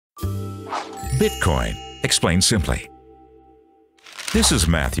Bitcoin, explained simply. This is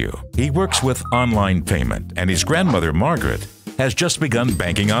Matthew. He works with online payment, and his grandmother, Margaret, has just begun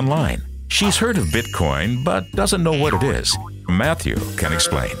banking online. She's heard of Bitcoin, but doesn't know what it is. Matthew can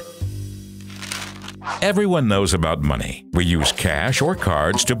explain. Everyone knows about money. We use cash or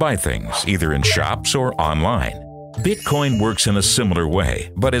cards to buy things, either in shops or online. Bitcoin works in a similar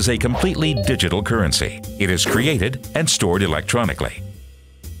way, but is a completely digital currency. It is created and stored electronically.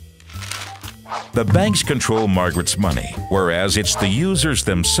 The banks control Margaret's money, whereas it's the users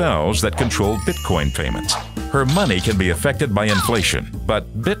themselves that control Bitcoin payments. Her money can be affected by inflation,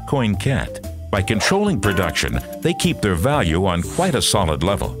 but Bitcoin can't. By controlling production, they keep their value on quite a solid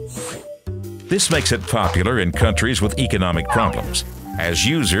level. This makes it popular in countries with economic problems, as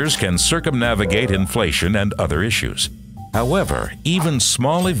users can circumnavigate inflation and other issues. However, even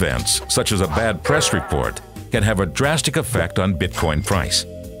small events, such as a bad press report, can have a drastic effect on Bitcoin price.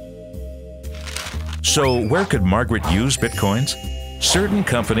 So, where could Margaret use Bitcoins? Certain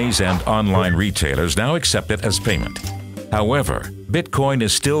companies and online retailers now accept it as payment. However, Bitcoin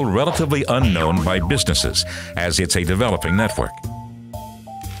is still relatively unknown by businesses, as it's a developing network.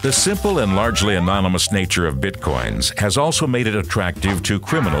 The simple and largely anonymous nature of Bitcoins has also made it attractive to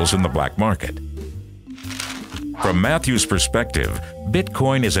criminals in the black market. From Matthew's perspective,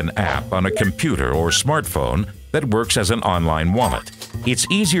 Bitcoin is an app on a computer or smartphone that works as an online wallet. It's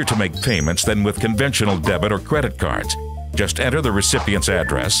easier to make payments than with conventional debit or credit cards. Just enter the recipient's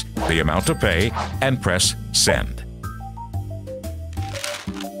address, the amount to pay, and press Send.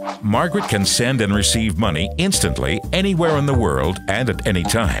 Margaret can send and receive money instantly anywhere in the world and at any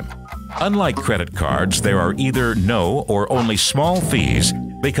time. Unlike credit cards, there are either no or only small fees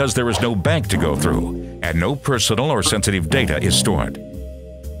because there is no bank to go through, and no personal or sensitive data is stored.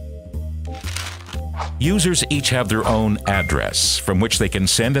 Users each have their own address from which they can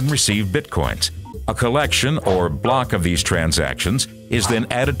send and receive Bitcoins. A collection or block of these transactions is then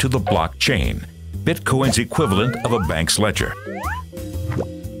added to the blockchain, Bitcoin's equivalent of a bank's ledger.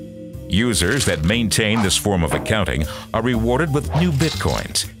 Users that maintain this form of accounting are rewarded with new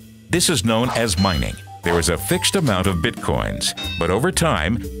Bitcoins. This is known as mining. There is a fixed amount of Bitcoins, but over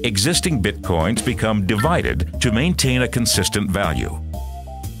time, existing Bitcoins become divided to maintain a consistent value.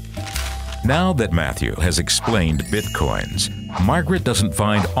 Now that Matthew has explained Bitcoins, Margaret doesn't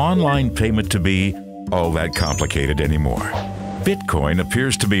find online payment to be all that complicated anymore. Bitcoin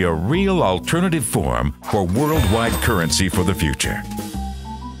appears to be a real alternative form for worldwide currency for the future.